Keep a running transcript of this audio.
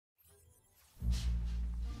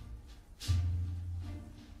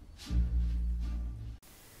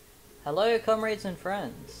Hello comrades and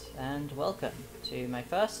friends, and welcome to my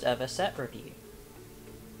first ever set review.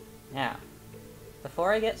 Now,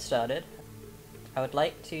 before I get started, I would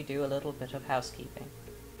like to do a little bit of housekeeping.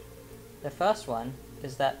 The first one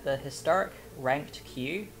is that the historic ranked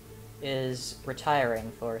queue is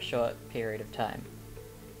retiring for a short period of time.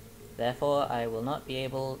 Therefore, I will not be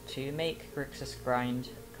able to make Grixis grind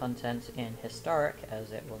content in historic, as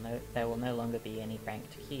there will no longer be any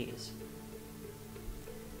ranked queues.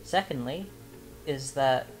 Secondly, is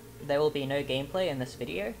that there will be no gameplay in this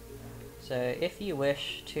video, so if you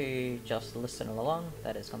wish to just listen along,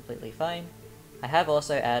 that is completely fine. I have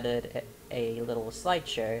also added a little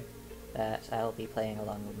slideshow that I'll be playing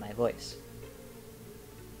along with my voice.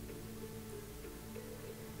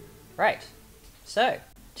 Right, so,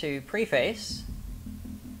 to preface,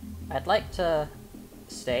 I'd like to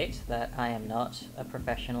state that I am not a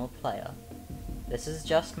professional player. This is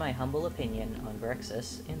just my humble opinion on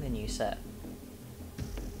Grixis in the new set.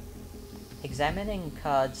 Examining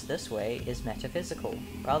cards this way is metaphysical,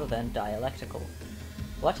 rather than dialectical.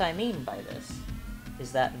 What I mean by this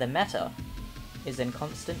is that the meta is in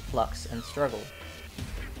constant flux and struggle.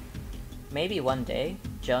 Maybe one day,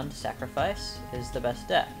 Jund Sacrifice is the best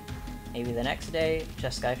deck. Maybe the next day,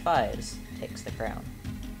 Jeskai Fires takes the crown.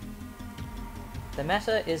 The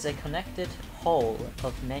meta is a connected whole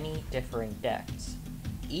of many differing decks,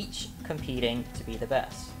 each competing to be the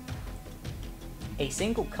best. A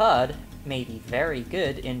single card may be very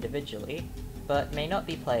good individually, but may not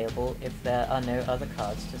be playable if there are no other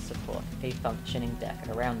cards to support a functioning deck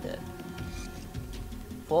around it.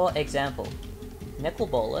 For example, Nicol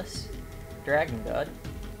Bolas, Dragon God,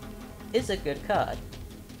 is a good card.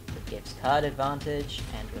 It gives card advantage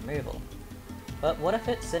and removal. But what if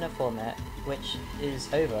it's in a format which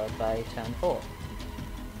is over by turn 4?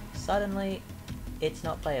 Suddenly, it's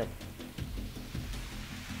not playable.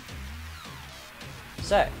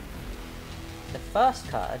 So, the first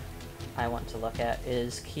card I want to look at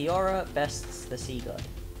is Kiora Bests the Sea God.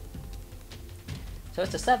 So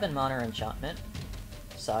it's a 7 mana enchantment,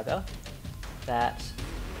 Saga, that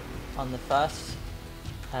on the first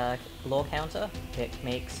lore counter, it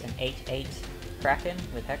makes an 8/8 Kraken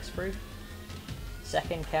with hexproof.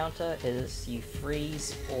 Second counter is you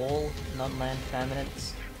freeze all non-land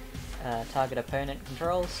permanents target opponent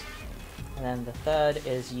controls, and then the third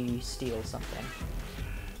is you steal something.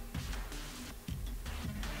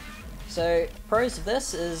 So, pros of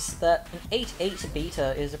this is that an 8/8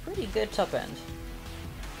 beta is a pretty good top end,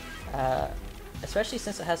 especially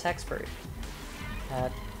since it has hexproof.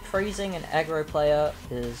 Freezing an aggro player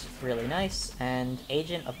is really nice, and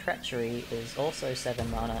Agent of Treachery is also 7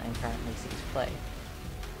 mana and currently sees play.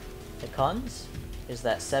 The cons is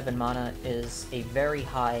that 7 mana is a very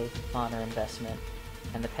high mana investment,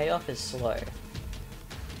 and the payoff is slow.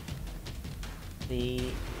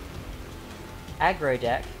 The aggro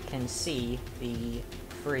deck can see the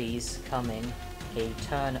freeze coming a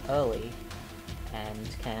turn early and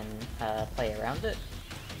can play around it.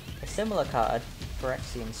 A similar card,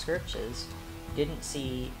 Phyrexian Scriptures, didn't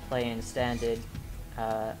see play in Standard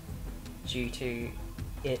due to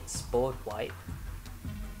its board wipe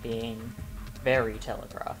being very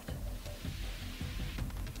telegraphed.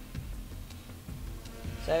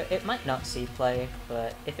 So it might not see play,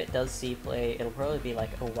 but if it does see play, it'll probably be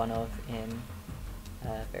like a one-of in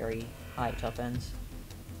very high top ends.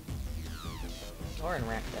 Or in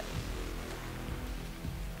ranked decks.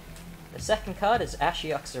 The second card is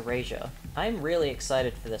Ashiok's Erasure. I'm really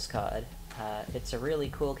excited for this card. It's a really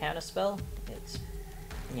cool counterspell. It's,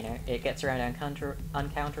 you know, it gets around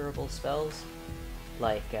uncounterable spells,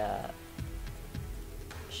 like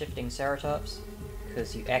Shifting Ceratops,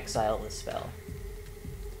 because you exile the spell.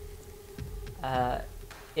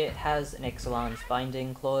 It has an Ixalan's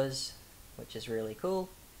Binding clause, which is really cool.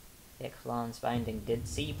 Ixalan's Binding did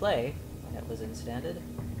see play when it was in Standard,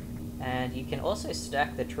 and you can also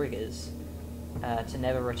stack the triggers to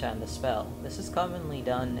never return the spell. This is commonly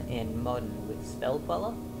done in Modern with Spell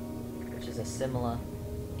Queller, which is a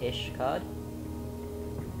similar-ish card.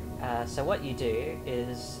 So what you do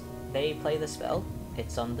is, they play the spell,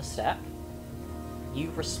 it's on the stack, you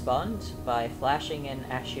respond by flashing in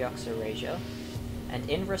Ashiok's Erasure, and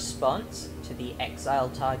in response to the exile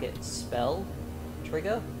target spell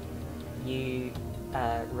trigger, you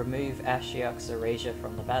remove Ashiok's Erasure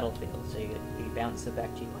from the battlefield. So you bounce it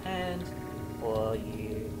back to your hand, or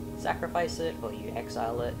you sacrifice it, or you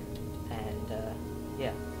exile it, and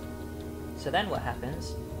yeah. So then what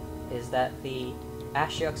happens is that the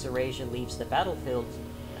Ashiok's Erasure leaves the battlefield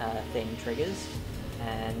thing triggers,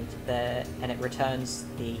 and it returns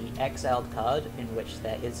the exiled card, in which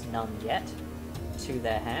there is none yet, to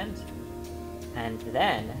their hand, and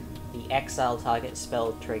then the exile target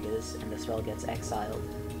spell triggers and the spell gets exiled.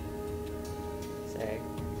 So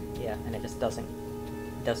yeah, and it just doesn't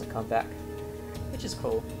come back, which is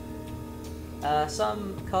cool.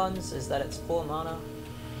 Some cons is that it's 4 mana,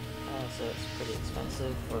 so it's pretty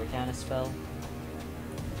expensive for a counter spell.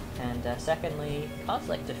 And secondly, cards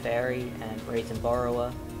like Teferi and Brazen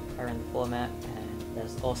Borrower are in the format, and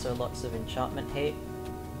there's also lots of enchantment hate,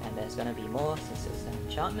 and there's going to be more since it's an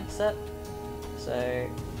enchantment set. So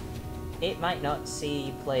it might not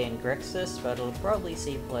see play in Grixis, but it'll probably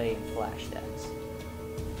see play in Flash decks.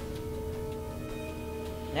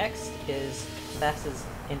 Next is Thassa's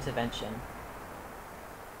Intervention.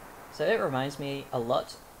 So it reminds me a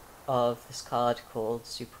lot of this card called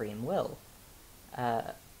Supreme Will.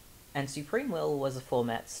 And Supreme Will was a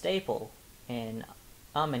format staple in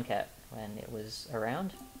Amonkhet when it was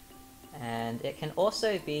around, and it can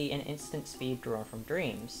also be an instant speed drawn from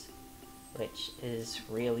Dreams, which is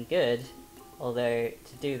really good, although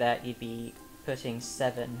to do that you'd be putting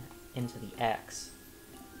 7 into the X,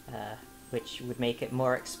 which would make it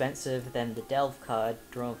more expensive than the Delve card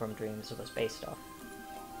drawn from Dreams was based off.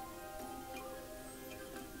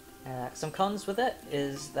 Some cons with it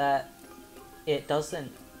is that it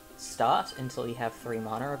doesn't start until you have 3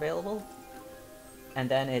 mana available, and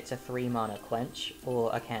then it's a 3 mana quench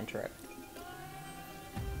or a cantrip.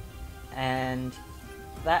 And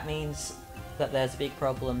that means that there's a big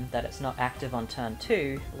problem that it's not active on turn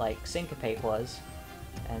 2 like Syncopate was,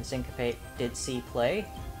 and Syncopate did see play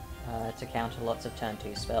to counter lots of turn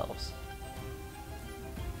 2 spells.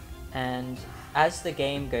 And as the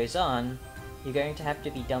game goes on, you're going to have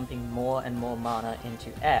to be dumping more and more mana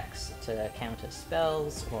into X to counter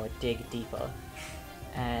spells or dig deeper,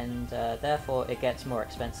 and therefore it gets more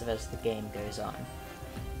expensive as the game goes on.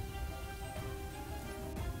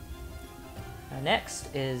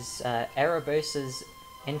 Next is Erebos's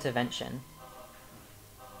Intervention.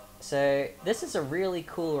 So this is a really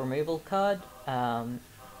cool removal card. On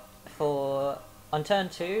turn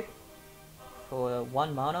 2, for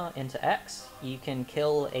 1 mana into X, you can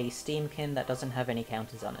kill a Steamkin that doesn't have any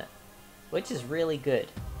counters on it, which is really good,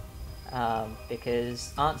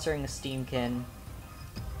 because answering a Steamkin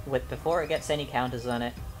before it gets any counters on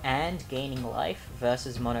it and gaining life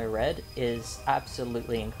versus mono red is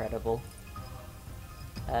absolutely incredible.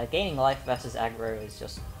 Gaining life versus aggro is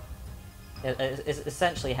just is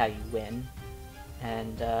essentially how you win.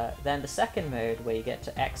 And then the second mode, where you get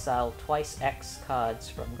to exile twice X cards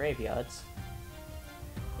from graveyards,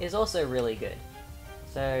 is also really good.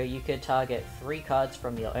 So you could target 3 cards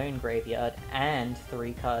from your own graveyard and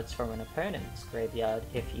 3 cards from an opponent's graveyard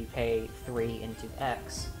if you pay 3 into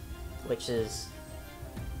X, which is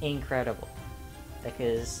incredible.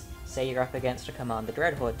 Because say you're up against a Commander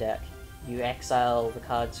Dreadhorde deck, you exile the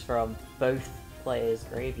cards from both players'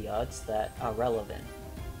 graveyards that are relevant.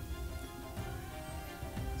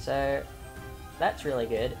 So that's really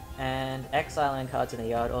good, and exiling cards in the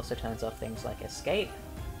yard also turns off things like Escape,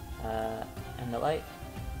 and the like.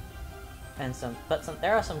 And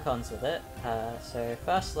there are some cons with it. So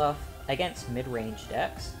first off, against mid-range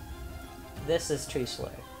decks, this is too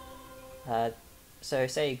slow. So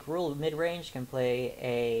say Gruul mid-range can play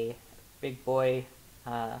a big boy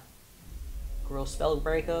Gruul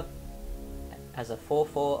Spellbreaker as a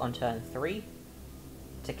 4/4 on turn 3.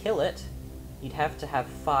 To kill it, you'd have to have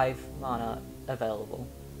 5 mana available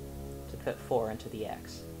to put 4 into the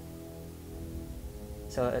X.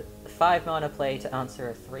 So a 5 mana play to answer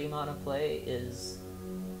a 3 mana play is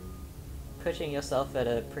putting yourself at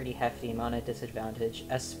a pretty hefty mana disadvantage,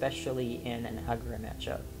 especially in an aggro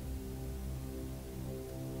matchup.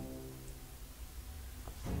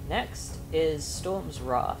 Next is Storm's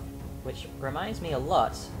Wrath, which reminds me a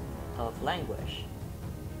lot of Languish.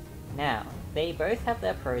 Now, they both have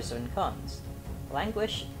their pros and cons.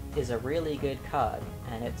 Languish is a really good card,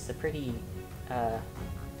 and it's a pretty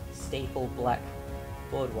staple black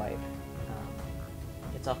board wipe.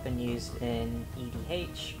 It's often used in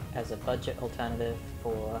EDH as a budget alternative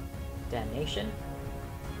for Damnation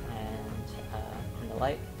and the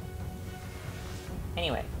like.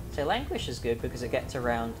 Anyway, so Languish is good because it gets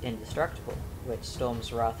around Indestructible, which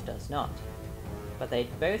Storm's Wrath does not. But they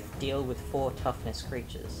both deal with 4 toughness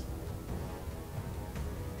creatures.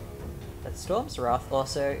 But Storm's Wrath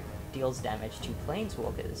also deals damage to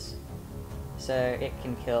Planeswalkers. So it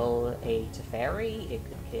can kill a Teferi, it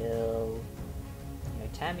could kill,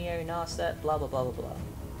 Tamiyo, Narset, blah blah blah blah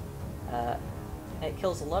blah. It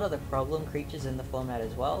kills a lot of the problem creatures in the format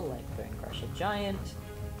as well, like Bonecrusher Giant,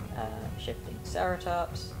 Shifting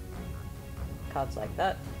Ceratops, cards like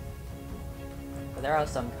that. But there are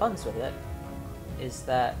some cons with it. is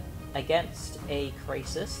that against a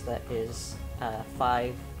Grixis that is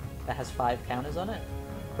that has 5 counters on it,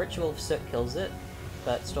 Ritual of Soot kills it,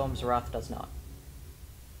 but Storm's Wrath does not.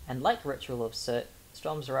 And like Ritual of Soot,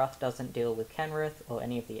 Storm's Wrath doesn't deal with Kenrith or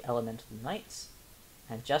any of the Elemental Knights,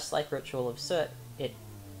 and just like Ritual of Soot, it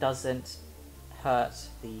doesn't hurt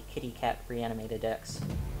the Kitty Cat Reanimator decks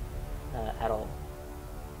at all.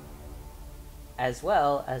 As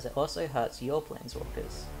well as it also hurts your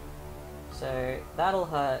Planeswalkers. So that'll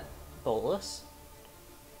hurt Bolus.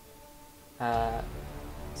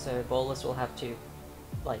 So Bolus will have to,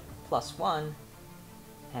 like, +1,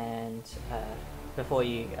 and before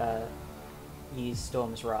you use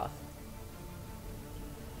Storm's Wrath.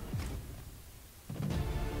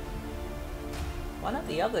 One of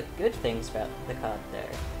the other good things about the card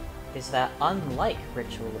though is that unlike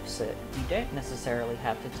Ritual of Soot, you don't necessarily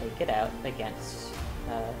have to take it out against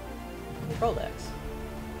control decks.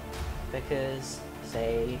 Because,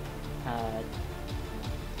 say,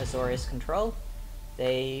 Azorius Control,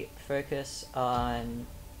 they focus on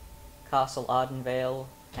Castle Ardenvale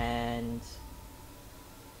and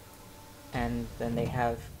then they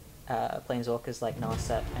have Planeswalkers like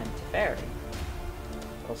Narset and Teferi.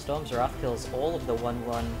 Well, Storm's Wrath kills all of the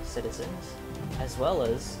 1/1 citizens, as well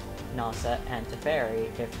as Narset and Teferi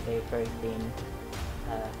if they've both been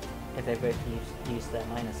used their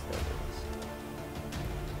minus abilities.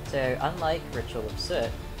 So unlike Ritual of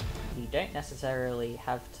Soot, you don't necessarily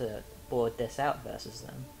have to board this out versus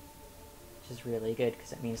them, which is really good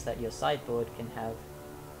because it means that your sideboard can have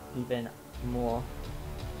even more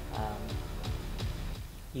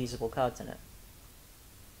usable cards in it.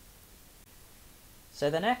 So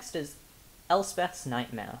the next is Elspeth's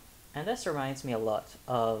Nightmare, and this reminds me a lot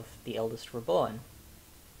of the Eldest Reborn.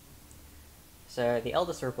 So the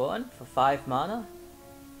Eldest Reborn, for 5 mana,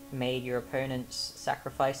 made your opponents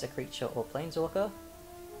sacrifice a creature or planeswalker,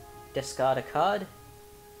 discard a card,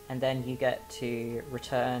 and then you get to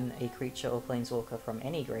return a creature or planeswalker from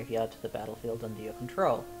any graveyard to the battlefield under your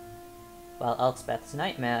control. While Elspeth's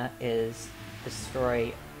Nightmare is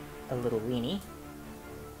destroy a little weenie,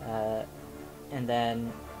 and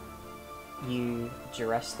then you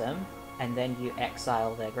duress them, and then you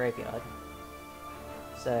exile their graveyard.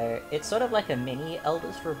 So it's sort of like a mini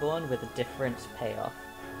Eldest Reborn with a different payoff.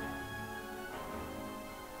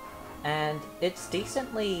 And it's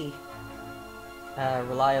decently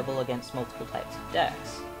reliable against multiple types of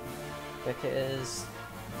decks, because,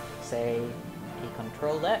 say, a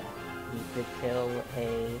control deck, you could kill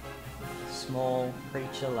a small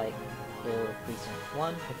creature like your Precinct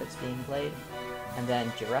 1 if it's being played, and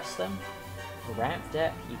then duress them. A ramp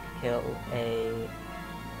deck, you could kill a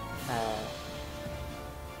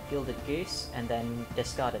Gilded Goose and then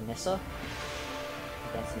discard a Nissa.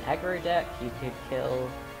 Against an aggro deck, you could kill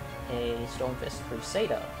a Stormfist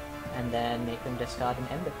Crusader and then make them discard an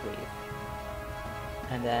Embercleave.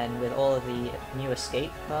 And then with all of the new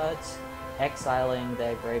escape cards, exiling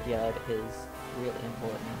their graveyard is really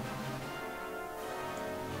important.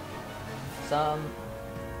 Some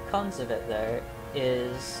cons of it though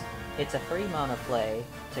is it's a 3 mana play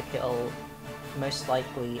to kill most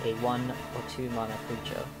likely a 1 or 2 mana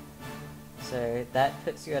creature. So that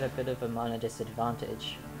puts you at a bit of a mana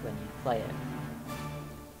disadvantage when you play it.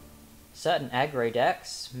 Certain aggro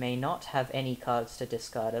decks may not have any cards to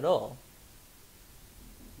discard at all.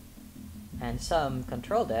 And some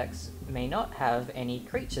control decks may not have any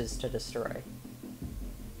creatures to destroy.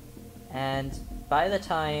 And by the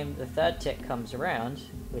time the 3rd tick comes around,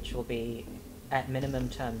 which will be at minimum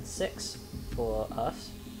turn 6 for us,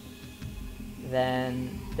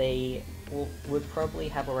 then they would probably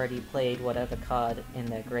have already played whatever card in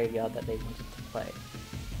their graveyard that they wanted to play.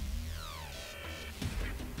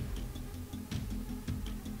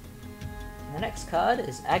 And the next card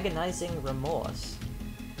is Agonizing Remorse,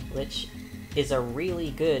 which is a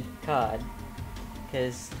really good card,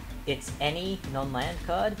 because it's any non-land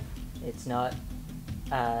card. It's not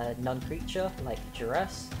non-creature like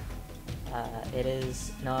Duress. It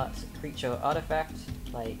is not creature or artifact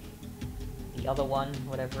like the other one,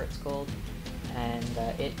 whatever it's called. And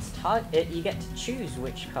you get to choose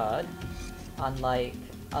which card, unlike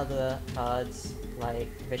other cards like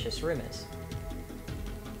Vicious Rumors.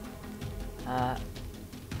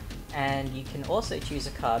 And you can also choose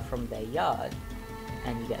a card from their yard,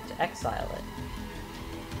 and you get to exile it.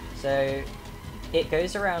 So it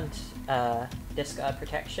goes around discard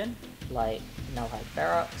protection, like Nullhide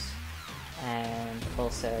Ferox, and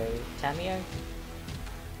also Tamiyo.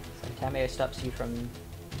 So Tamiyo stops you from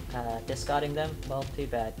discarding them. Well, too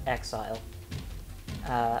bad. Exile.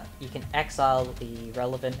 You can exile the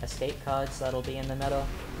relevant escape cards that'll be in the meta.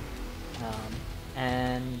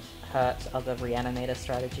 and hurt other reanimator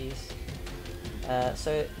strategies.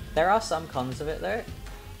 So there are some cons of it though,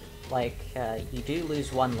 like you do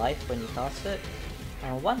lose 1 life when you cast it.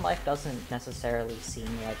 1 life doesn't necessarily seem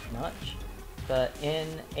like much, but in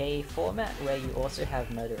a format where you also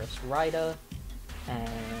have Murderous Rider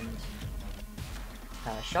and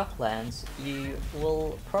Shocklands, you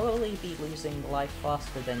will probably be losing life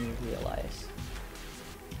faster than you realize.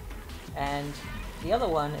 And the other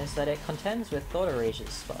one is that it contends with Thought Eraser's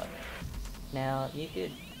spot. Now, you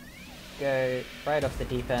could go right off the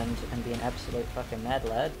deep end and be an absolute fucking mad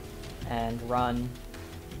lad and run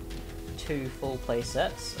 2 full play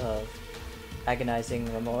sets of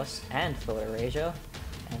Agonizing Remorse and Thought Erasure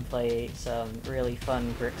and play some really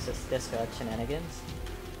fun Grixis discard shenanigans,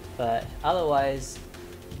 but otherwise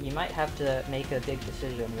you might have to make a big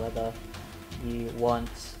decision whether you want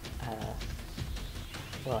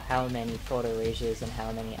well, how many Thought Erasures and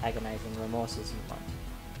how many Agonizing Remorses you want.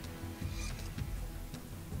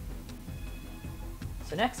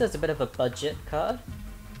 So next is a bit of a budget card,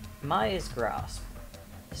 Maya's Grasp.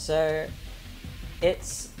 So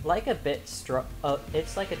it's like a bit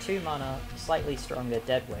it's like a 2 mana, slightly stronger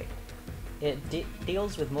Deadweight. It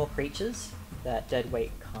deals with more creatures that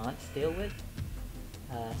Deadweight can't deal with.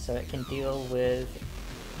 So it can deal with,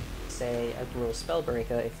 say, a Gruul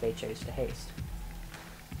Spellbreaker if they chose to haste.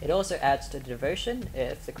 It also adds to Devotion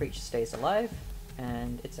if the creature stays alive,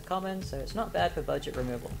 and it's a common, so it's not bad for budget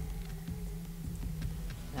removal.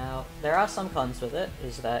 Now, there are some cons with it,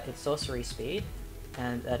 is that it's sorcery speed,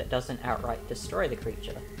 and that it doesn't outright destroy the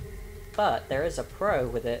creature. But there is a pro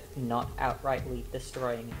with it not outrightly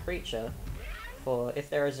destroying a creature, for if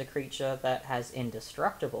there is a creature that has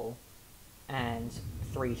Indestructible and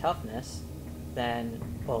 3 toughness, then,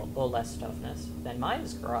 or less toughness, then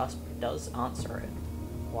Maya's Grasp does answer it,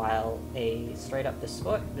 while a straight up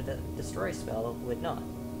destroy spell would not.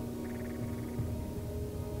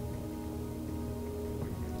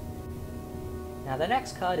 Now the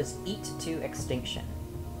next card is Eat to Extinction.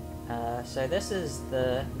 So this is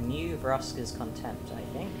the new Vraska's Contempt, I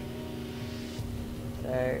think.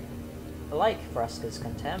 So, like Vraska's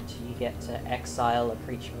Contempt, you get to exile a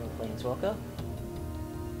creature or planeswalker.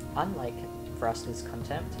 Unlike Vraska's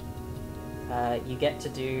Contempt, you get to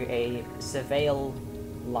do a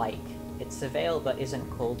Surveil-like. It's Surveil but isn't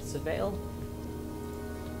called Surveil.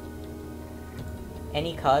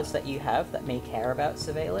 Any cards that you have that may care about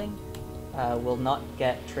surveilling will not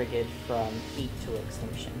get triggered from Eat to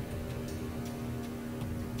Extinction.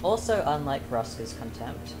 Also, unlike Vraska's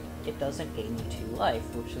Contempt, it doesn't gain you 2 life,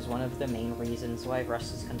 which is one of the main reasons why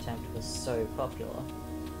Vraska's Contempt was so popular.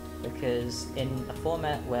 Because in a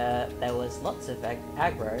format where there was lots of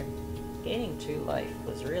aggro, gaining 2 life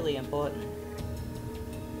was really important.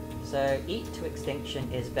 So Eat to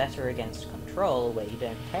Extinction is better against control, where you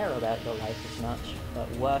don't care about your life as much, but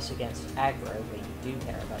worse against aggro, where you do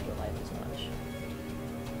care about your life as much.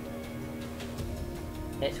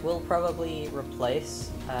 It will probably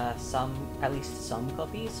replace at least some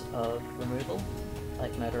copies of removal,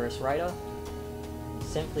 like Murderous Rider,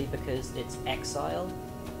 simply because it's exile,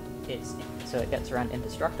 so it gets around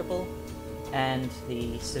Indestructible, and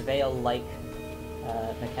the Surveil-like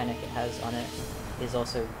mechanic it has on it is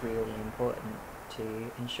also really important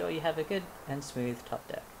to ensure you have a good and smooth top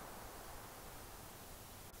deck.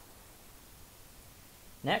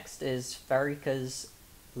 Next is Farika's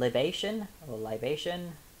Libation, or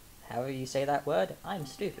Libation, however you say that word. I'm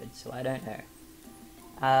stupid, so I don't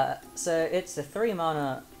know. So it's a 3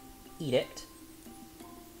 mana Edict,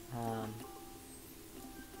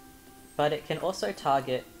 but it can also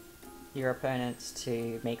target your opponents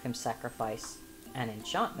to make them sacrifice an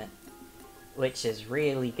enchantment, which is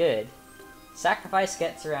really good. Sacrifice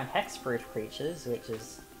gets around hexproof creatures, which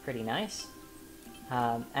is pretty nice.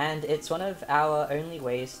 And it's one of our only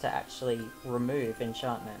ways to actually remove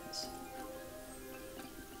enchantments.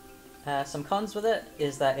 Some cons with it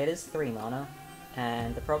is that it is 3 mana,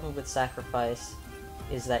 and the problem with Sacrifice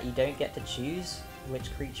is that you don't get to choose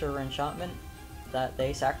which creature or enchantment that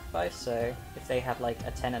they sacrifice, so if they have like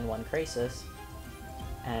a 10 and 1 Grixis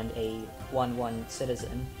and a 1/1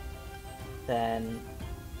 Citizen, then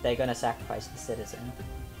they're gonna sacrifice the Citizen.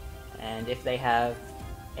 And if they have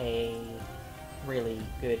a really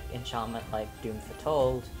good enchantment like Doom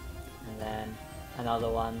Foretold, and then another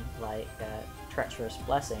one like Treacherous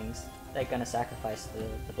Blessings, they're gonna sacrifice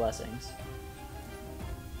the Blessings.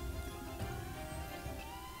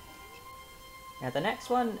 Now the next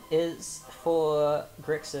one is for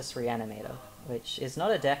Grixis Reanimator, which is not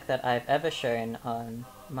a deck that I've ever shown on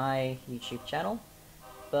my YouTube channel,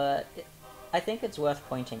 but I think it's worth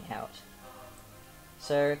pointing out.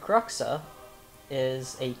 So Croxa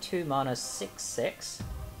is a 2 mana 6/6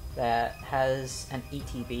 that has an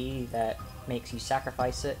ETB that makes you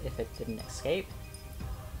sacrifice it if it didn't escape.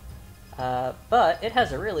 But it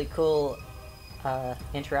has a really cool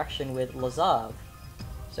interaction with Lazav.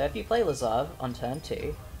 So if you play Lazav on turn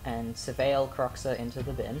 2 and Surveil Croxa into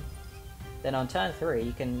the bin, then on turn 3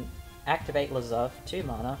 you can activate Lazav 2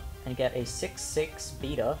 mana and get a 6/6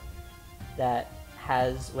 beater that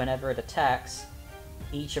has, whenever it attacks,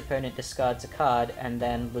 each opponent discards a card and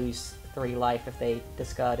then lose 3 life if they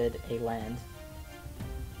discarded a land.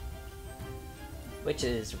 Which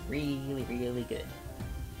is really, really good.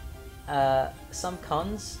 Some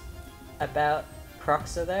cons about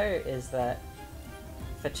Croxa though is that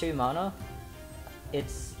for 2 mana,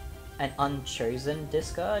 it's an unchosen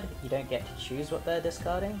discard. You don't get to choose what they're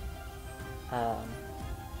discarding.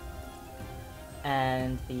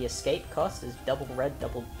 And the escape cost is double red,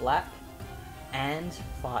 double black, and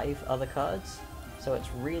 5 other cards, so it's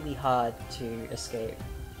really hard to escape.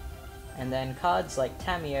 And then cards like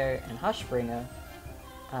Tamiyo and Hushbringer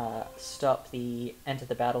stop the enter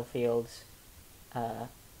the battlefield,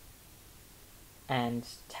 and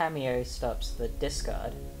Tamiyo stops the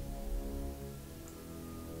discard.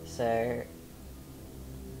 So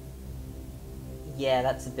yeah,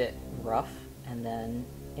 that's a bit rough. And then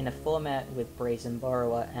in a format with Brazen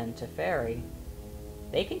Borrower and Teferi,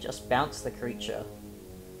 they can just bounce the creature,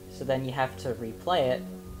 so then you have to replay it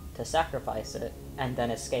to sacrifice it and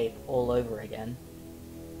then escape all over again,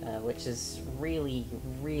 which is really,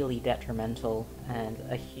 really detrimental and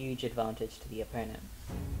a huge advantage to the opponent.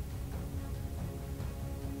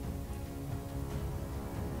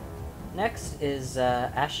 Next is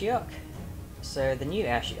Ashiok. So the new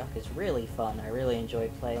Ashiok is really fun. I really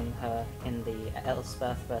enjoyed playing her in the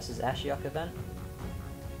Elspeth vs Ashiok event.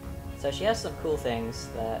 So she has some cool things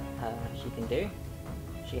that she can do.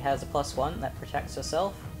 She has a +1 that protects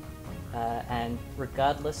herself, and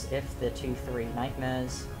regardless if the 2/3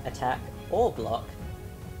 nightmares attack or block,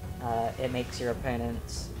 it makes your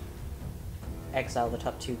opponents exile the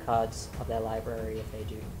top 2 cards of their library if they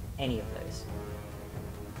do any of those.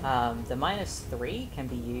 The -3 can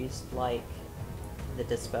be used like the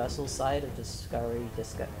dispersal side of Discovery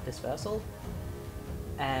Dispersal,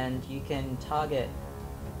 and you can target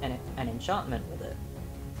an enchantment with it.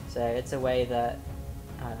 So it's a way that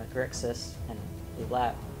Grixis and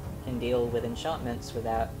Blue-Black can deal with enchantments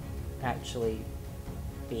without actually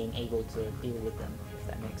being able to deal with them, if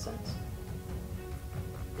that makes sense.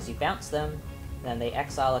 Because you bounce them, then they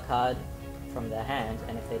exile a card from their hand,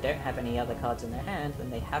 and if they don't have any other cards in their hand, then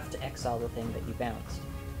they have to exile the thing that you bounced.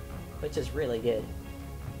 Which is really good.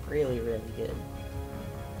 Really, really good.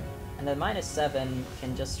 And the -7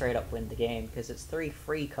 can just straight up win the game, because it's 3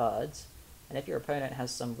 free cards, and if your opponent has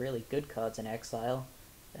some really good cards in exile,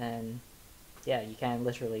 then yeah, you can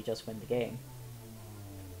literally just win the game.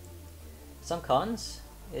 Some cons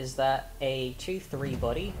is that a 2/3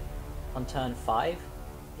 body on turn 5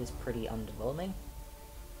 is pretty underwhelming.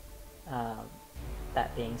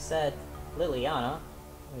 That being said, Liliana,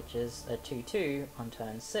 which is a 2/2 on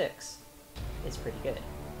turn 6, is pretty good.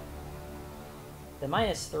 The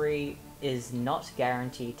 -3 is not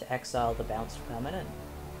guaranteed to exile the bounced permanent,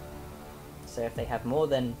 so if they have more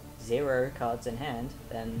than 0 cards in hand,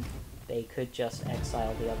 then they could just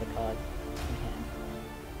exile the other card in hand.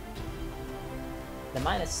 The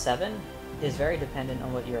 -7 is very dependent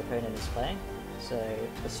on what your opponent is playing, so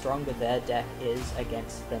the stronger their deck is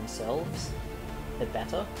against themselves, the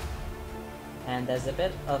better. And there's a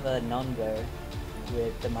bit of a non-go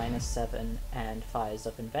with the -7 and Fires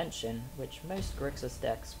of Invention, which most Grixis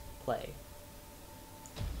decks play.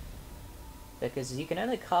 Because you can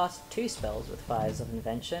only cast 2 spells with Fires of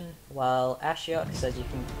Invention, while Ashiok says you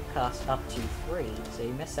can cast up to 3, so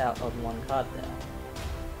you miss out on 1 card there.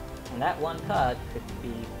 And that 1 card could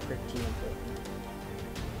be pretty important.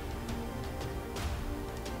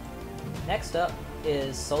 Next up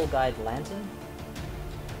is Soul Guide Lantern.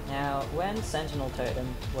 Now, when Sentinel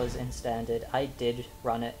Totem was in Standard, I did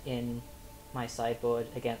run it in my sideboard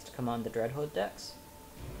against Commander Dreadhorde decks.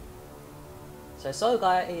 So Soul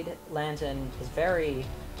Guide Lantern is very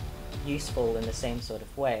useful in the same sort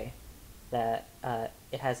of way, that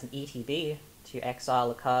it has an ETB to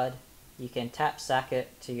exile a card, you can tap sack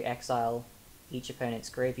it to exile each opponent's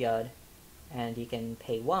graveyard, and you can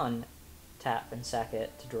pay 1, tap and sack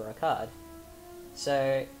it to draw a card.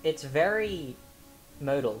 So it's very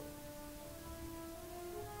modal.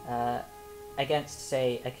 Against,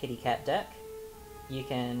 say, a kitty cat deck, you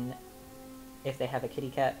can, if they have a kitty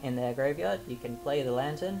cat in their graveyard, you can play the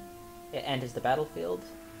Lantern, it enters the battlefield,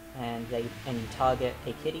 and you target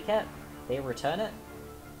a kitty cat, they return it,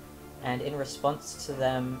 and in response to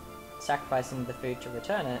them sacrificing the food to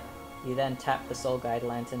return it, you then tap the Soul Guide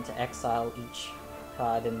Lantern to exile each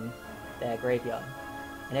card in their graveyard.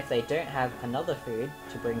 And if they don't have another food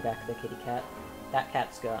to bring back the kitty cat, that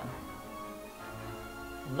cat's gone.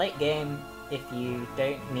 In late game, if you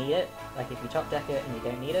don't need it, like if you top deck it and you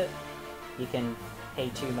don't need it, you can pay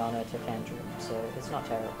 2 mana to Cantrip, so it's not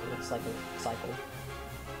terrible, it's like a cycle.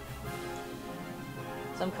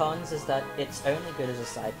 Some cons is that it's only good as a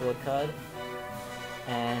sideboard card,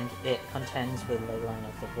 and it contends with Leyline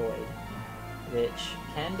of the Void, which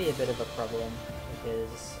can be a bit of a problem,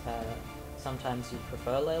 because sometimes you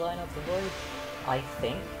prefer Leyline of the Void. I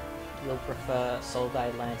think you'll prefer Soul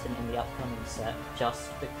Guide Lantern in the upcoming set, just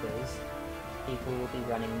because people will be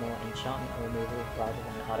running more enchantment removal rather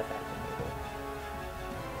than artifact removal.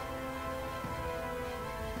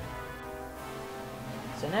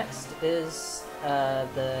 So next is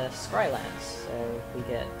the Scrylands. So we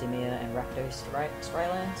get Dimir and Rakdos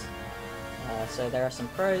Scrylands. So there are some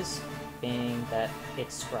pros, being that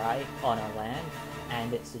it's Scry on a land,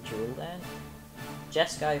 and it's a dual land.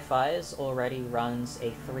 Jeskai Fires already runs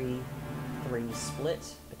a 3-3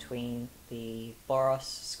 split between the Boros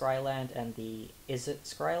Scryland and the Izzet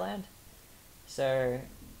Scryland. So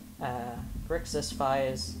Grixis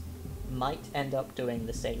Fires might end up doing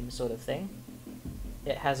the same sort of thing.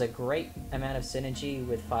 It has a great amount of synergy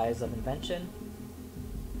with Fires of Invention.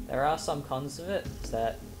 There are some cons of it, is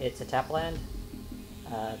that it's a tap land,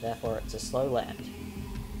 therefore it's a slow land,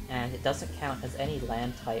 and it doesn't count as any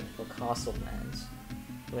land type for castle lands,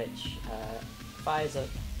 which Fires of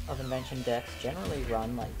Invention decks generally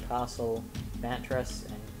run, like Castle Mantras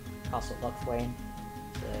and Castle Locthwain,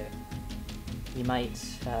 so you might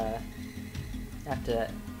have to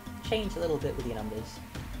change a little bit with your numbers.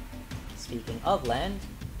 Speaking of land,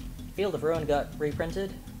 Field of Ruin got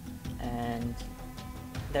reprinted, and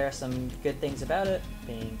there are some good things about it,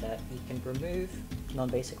 being that you can remove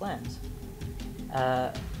non-basic lands.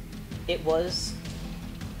 It was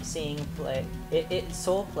seeing play. It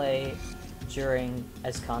saw play during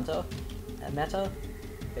Azcanta meta,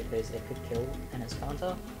 because it could kill an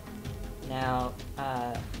Azcanta. Now,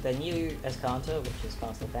 the new Azcanta, which is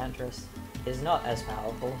Castle Bantris, is not as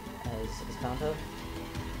powerful as Azcanta,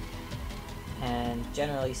 and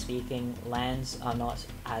generally speaking, lands are not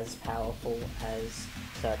as powerful as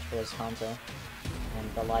Search for Azcanta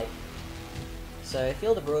and the like. So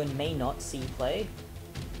Field of Ruin may not see play,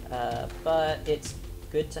 but it's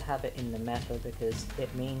good to have it in the meta, because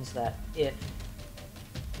it means that if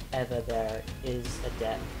ever there is a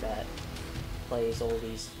deck that plays all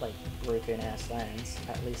these like broken ass lands,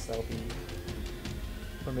 at least there'll be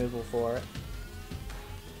removal for it.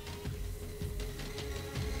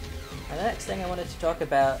 And the next thing I wanted to talk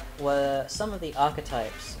about were some of the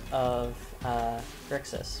archetypes of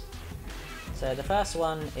Grixis. So the first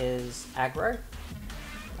one is aggro.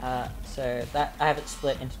 So that I have it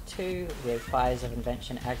split into two, with Fires of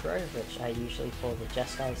Invention aggro, which I usually call the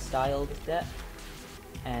Jeskai styled deck,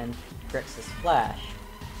 and Grixis Flash.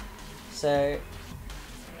 So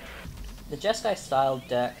the Jeskai styled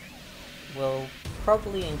deck will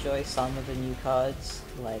probably enjoy some of the new cards,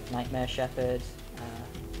 like Nightmare Shepherd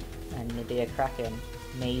and Nadir Kraken,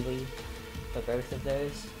 maybe for both of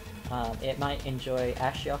those. It might enjoy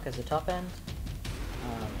Ashiok as a top end,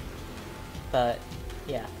 but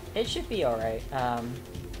yeah, it should be alright. And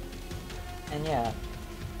yeah,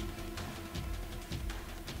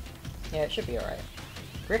 it should be alright.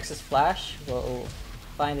 Grixis Flash will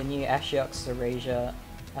find the new Ashiok's Erasure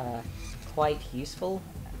quite useful,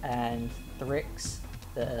 and Thrix,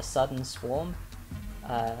 the Sudden Storm,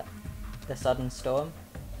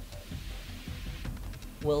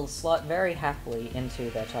 will slot very happily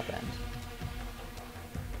into their top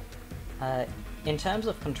end. In terms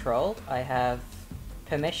of control, I have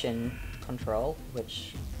Permission Control,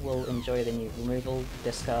 which will enjoy the new Removal,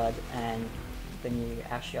 Discard, and the new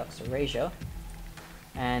Ashiok's Erasure,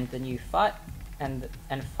 and the new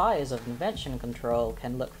Fires of Invention Control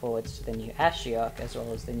can look forward to the new Ashiok, as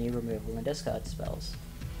well as the new Removal and Discard spells.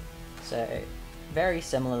 So, very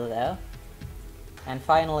similar there. And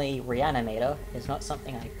finally, Reanimator is not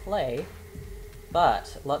something I play,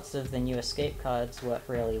 but lots of the new escape cards work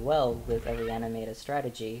really well with a Reanimator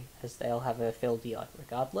strategy, as they'll have a field yard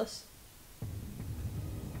regardless.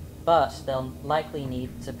 But they'll likely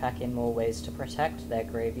need to pack in more ways to protect their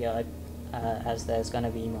graveyard, as there's going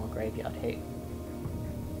to be more graveyard hate.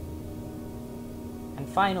 And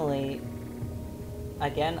finally,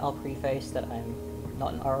 again, I'll preface that I'm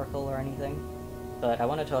not an oracle or anything, but I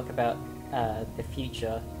want to talk about the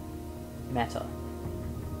future meta.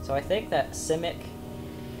 So I think that Simic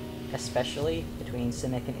especially between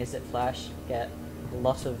Simic and Izzet Flash, get a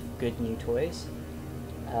lot of good new toys.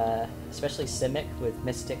 Especially Simic with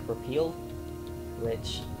Mystic Repeal,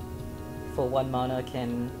 which for 1 mana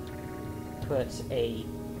can put a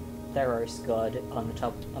Theros god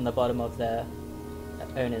on the bottom of their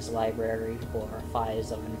owner's library, or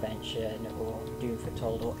Fires of Invention, or Doom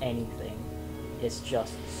Foretold, or anything. It's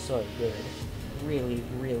just so good. Really,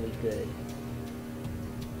 really good.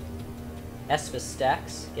 Esper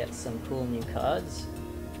stacks get some cool new cards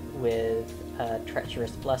with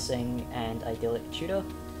Treacherous Blessing and Idyllic Tutor,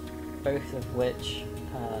 both of which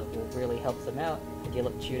will really help them out.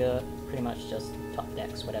 Idyllic Tutor pretty much just top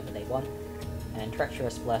decks whatever they want, and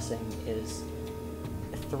Treacherous Blessing is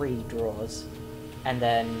 3 draws, and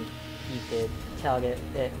then you could target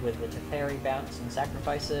it with the Teferi Bounce and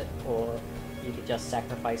sacrifice it, or you could just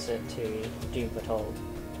sacrifice it to Doom Foretold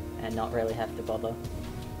and not really have to bother.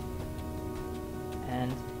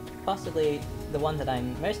 And possibly the one that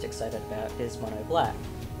I'm most excited about is Mono Black,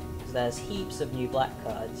 because there's heaps of new black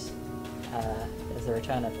cards. There's the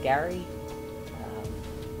return of Gary,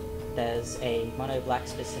 there's a Mono Black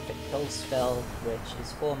specific kill spell, which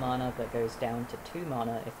is 4 mana but goes down to 2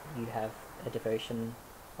 mana if you have a devotion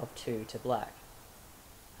of 2 to black.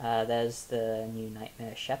 There's the new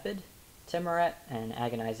Nightmare Shepherd, Timoret, and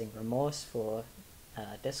Agonizing Remorse for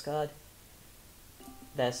discard.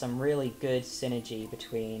 There's some really good synergy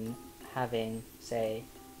between having, say,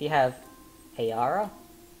 if you have Ayara,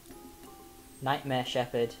 Nightmare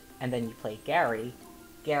Shepherd, and then you play Gary.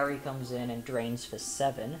 Gary comes in and drains for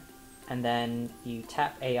 7, and then you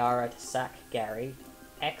tap Ayara to sack Gary,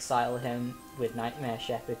 exile him with Nightmare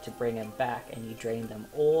Shepherd to bring him back, and you drain them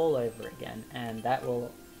all over again, and that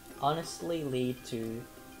will honestly lead to,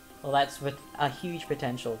 well, that's a huge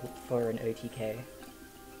potential for an OTK.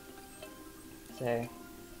 So,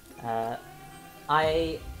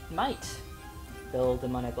 I might build a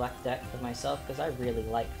Mono Black deck for myself, because I really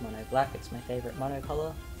like Mono Black, it's my favourite mono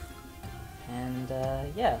colour. And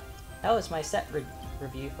yeah, that was my set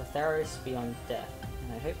review for Theros Beyond Death,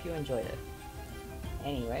 and I hope you enjoyed it.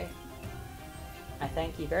 Anyway, I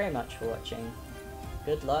thank you very much for watching,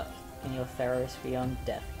 good luck in your Theros Beyond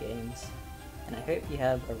Death games, and I hope you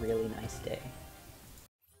have a really nice day.